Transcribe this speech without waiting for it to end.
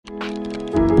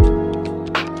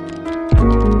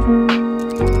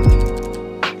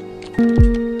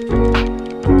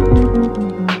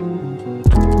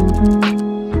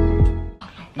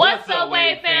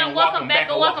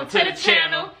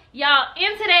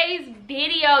today's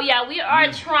video, y'all, we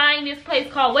are trying this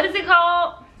place called, what is it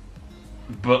called?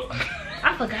 But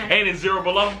I forgot. ain't it Zero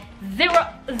Below?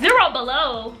 Zero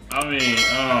Below. I mean,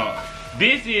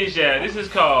 this is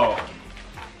called.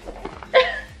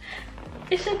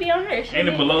 It should be on her. Ain't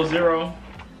it below zero?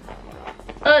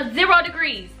 0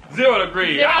 degrees. 0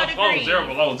 degrees. 0 I was close. degrees. 0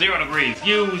 below. 0 degrees.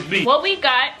 Excuse me. What we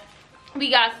got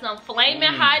some flaming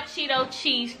hot Cheeto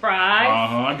cheese fries.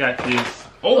 I got this.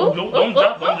 Oh, don't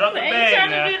drop the I bag ain't trying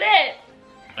now. to do that.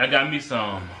 I got me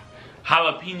some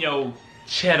jalapeno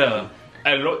cheddar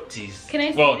elotes. Can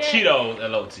I see well, that? Cheetos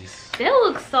elotes. That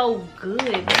looks so good.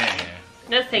 Man.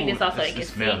 Let's take this off so they can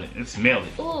smell see. it. It smell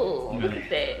it. Ooh, look at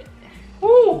that.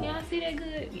 Ooh. Y'all see that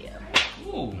good? Yeah.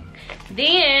 Ooh.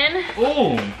 Then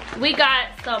Ooh. we got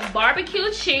some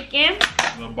barbecue chicken.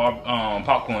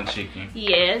 Popcorn chicken.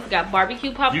 Yes, got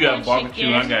barbecue popcorn You got barbecue.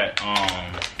 chicken. I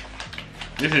got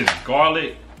this is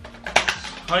garlic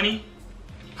honey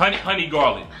garlic. Honey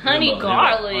garlic. Honey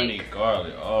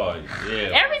garlic. Oh yeah.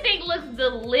 Everything looks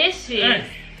delicious. Mm.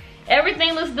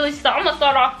 Everything looks delicious. So I'm gonna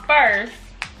start off first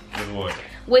With what?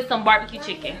 with some barbecue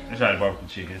chicken. Let's try the barbecue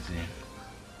chicken. Let's see.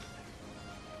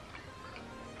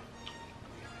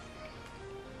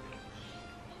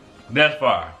 That's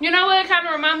fire. You know what it kind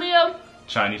of remind me of?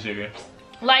 Chinese chicken.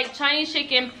 Like Chinese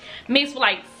chicken mixed with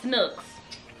like Snooks.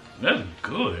 That's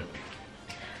good.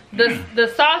 The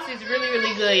sauce is really,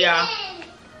 really good, y'all.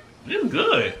 It's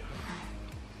good.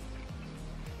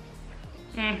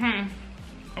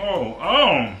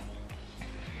 Oh.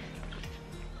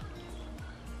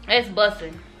 It's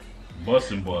bussin'.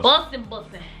 Bussin'.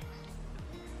 Bussin'.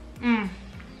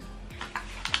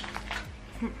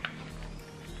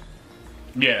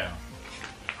 Yeah.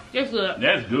 It's good.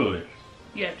 That's good.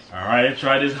 Yes. All right, let's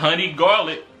try this honey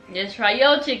garlic. Let's try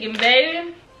your chicken,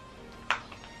 baby.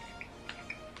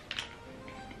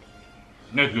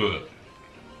 That's good.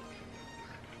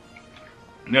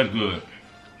 That's good.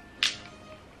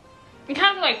 It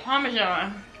kind of like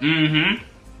Parmesan.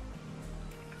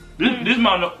 This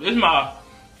is my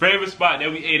favorite spot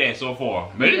that we ate at so far.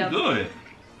 But Yeah. it's good.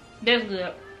 That's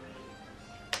good.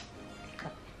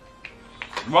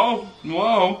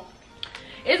 Whoa.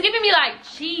 It's giving me like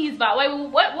cheese, but wait,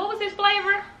 what was this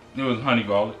flavor? It was honey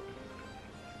garlic.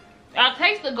 I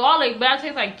taste the garlic, but I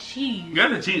taste like cheese. You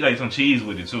got the cheese, like some cheese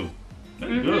with it too.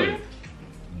 That's good.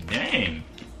 Dang.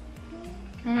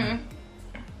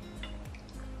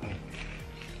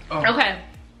 Oh. Okay,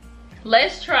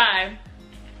 let's try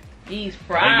these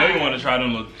fries. I know you want to try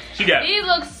them. Look, she got These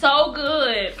look so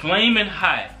good. flaming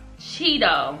hot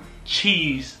Cheeto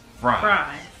cheese fries.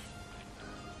 fries.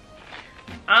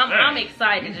 I'm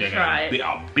excited to try They it.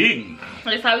 are big.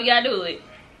 That's how we gotta do it.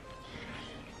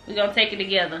 We're gonna take it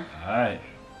together. All right.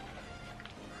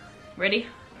 Ready?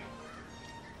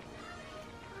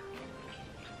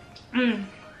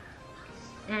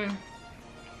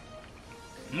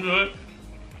 Good.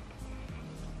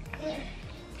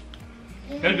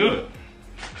 That's good.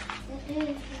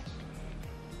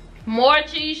 More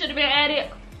cheese should have been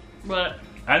added, but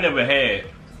I never had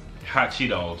hot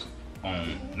Cheetos on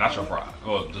nacho fries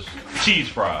or just cheese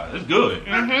fries. It's good.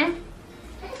 It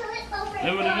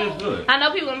really is good. I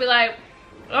know people gonna be like,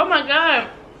 oh my god,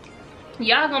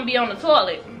 y'all gonna be on the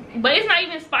toilet. But it's not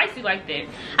even spicy like that.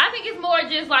 I think it's more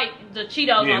just like the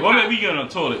Cheetos Yeah, on what top. made me get on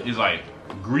the toilet is like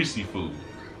greasy food.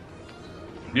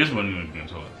 This one didn't get on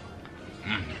the toilet.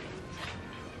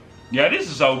 Yeah, this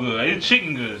is so good. It's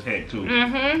chicken good as heck too.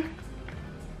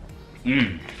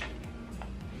 You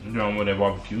know with that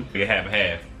barbecue. Like half and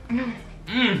half.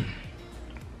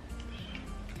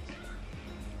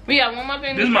 We got one more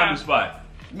thing. This is my new spot.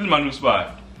 This is my new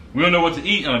spot. We don't know what to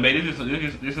eat on it, baby. Listen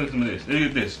to this. Look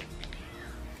at this.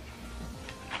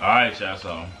 Alright, y'all,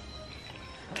 so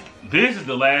this is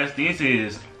the last. This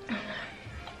is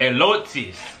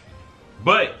elotes.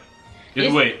 But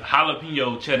it's with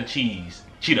jalapeno cheddar cheese.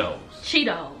 Cheetos.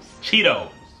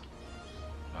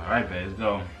 Alright, baby, let's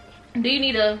go. Do you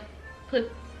need to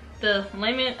put the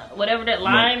lemon, whatever that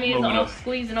lime is, no.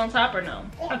 squeeze it on top or no?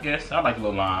 I guess I like a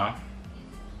little lime.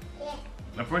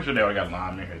 I'm pretty sure they already got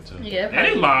lime in here too. Yeah. And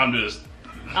this lime just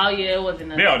Oh yeah, it wasn't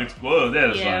they enough. all explode. That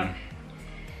or Yeah. something.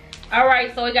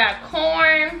 Alright, so we got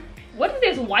corn. What is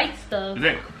this white stuff? Is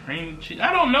that cream cheese?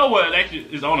 I don't know what actually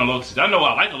is on the elotes. I know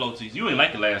I like elotes. You ain't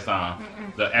like it last time.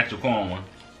 The actual corn one.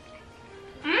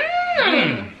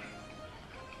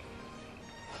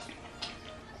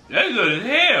 That's good as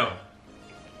hell.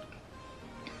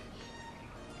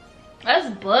 That's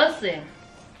bussin'.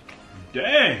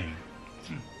 Dang.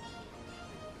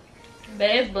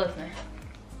 That's bussin'.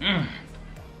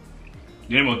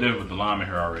 They most definitely with the lime in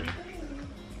here already.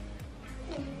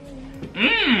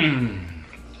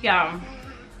 Yeah.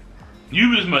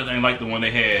 You just must ain't like the one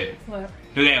they had. What?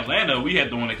 Cause in Atlanta, we had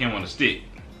the one that came on a stick.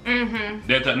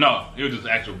 Mm-hmm. No, it was just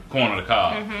the actual corn of the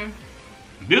cob. Mm-hmm.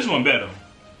 This one better.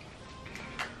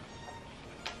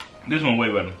 This one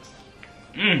way better.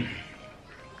 Mmm.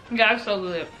 Yeah, it's so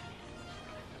good.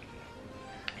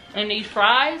 And these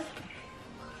fries.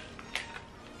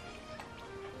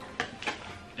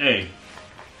 Hey.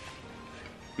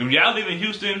 If y'all live in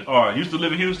Houston or used to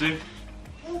live in Houston,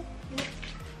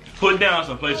 put down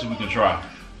some places we can try.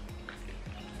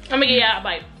 Let me get y'all a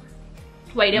bite.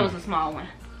 Wait, that was a small one.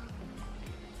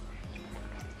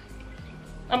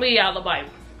 Let me get y'all a bite.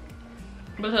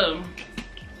 Because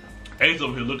Ace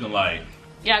over here looking like,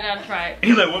 y'all gotta try it.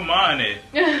 he's like, what mine at?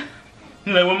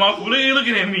 He's like, what my food? He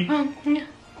looking at me.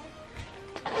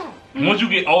 Once you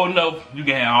get old enough, you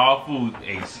can have all food,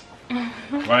 Ace.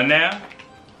 Right now,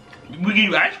 we give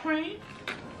you ice cream,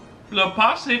 a little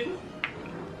popsicle.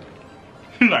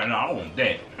 He's like, no, I don't want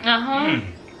that.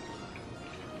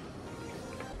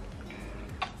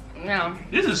 No.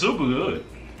 This is super good.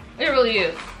 It really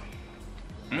is.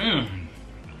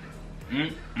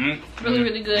 Really,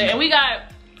 really good. And we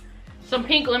got some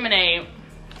pink lemonade.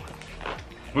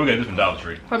 We got this from Dollar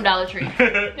Tree. From Dollar Tree.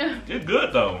 It's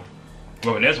good though.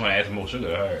 Well, Vanessa one added some more sugar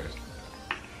to hers.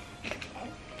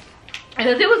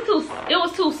 Because it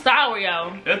was too sour,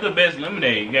 y'all. That's the best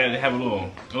lemonade. You gotta have a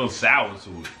little sour to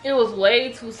it. It was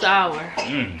way too sour.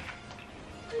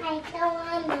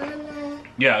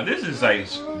 Yeah, this is like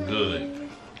good.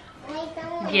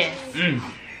 Yes.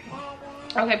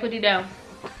 Okay, put it down.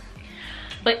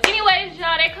 But anyways,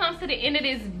 y'all, that comes to the end of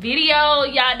this video.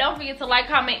 Y'all don't forget to like,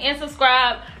 comment, and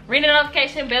subscribe. Ring the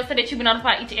notification bell so that you be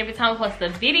notified each and every time we post a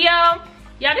video.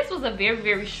 Y'all, this was a very,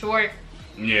 very short.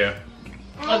 Yeah.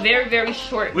 A very, very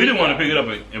short We video. didn't want to pick it up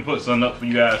and put something up for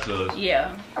you guys to.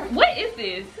 Yeah. What is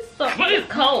this? It's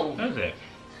cold. What is that?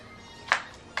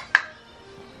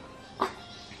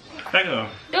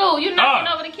 Dude, you're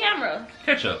knocking over the camera.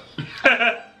 Ketchup.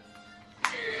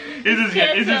 It's just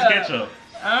ketchup.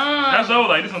 That's all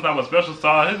like this. Some type of special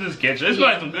sauce. This is ketchup. It's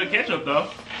like some good ketchup though.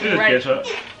 This is ketchup.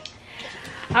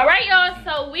 All right, y'all.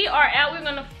 So we are out. We're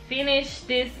gonna finish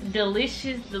this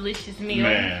delicious, delicious meal.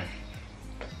 Man,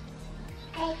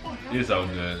 it's so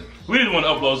good. We just want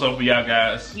to upload something for y'all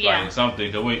guys. Yeah. Like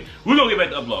something. Cause we're gonna get back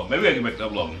to upload. Maybe we gotta get back to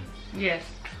uploading. Yes.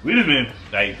 We just been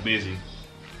like busy.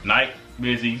 Night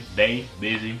busy. Day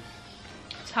busy.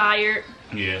 Tired.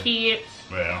 Yeah. Kids.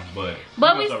 Yeah, but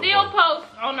we still post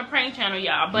on the prank channel,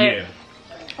 y'all. But yeah.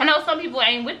 I know some people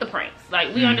ain't with the pranks.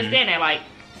 Like we understand that. Like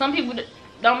some people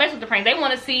don't mess with the pranks. They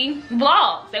want to see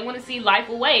vlogs. They want to see life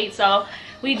away. So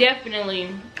we definitely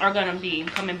are gonna be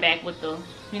coming back with the,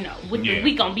 the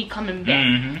we gonna be coming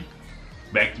back.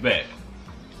 Back to back.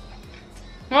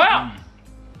 Well.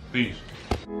 Peace.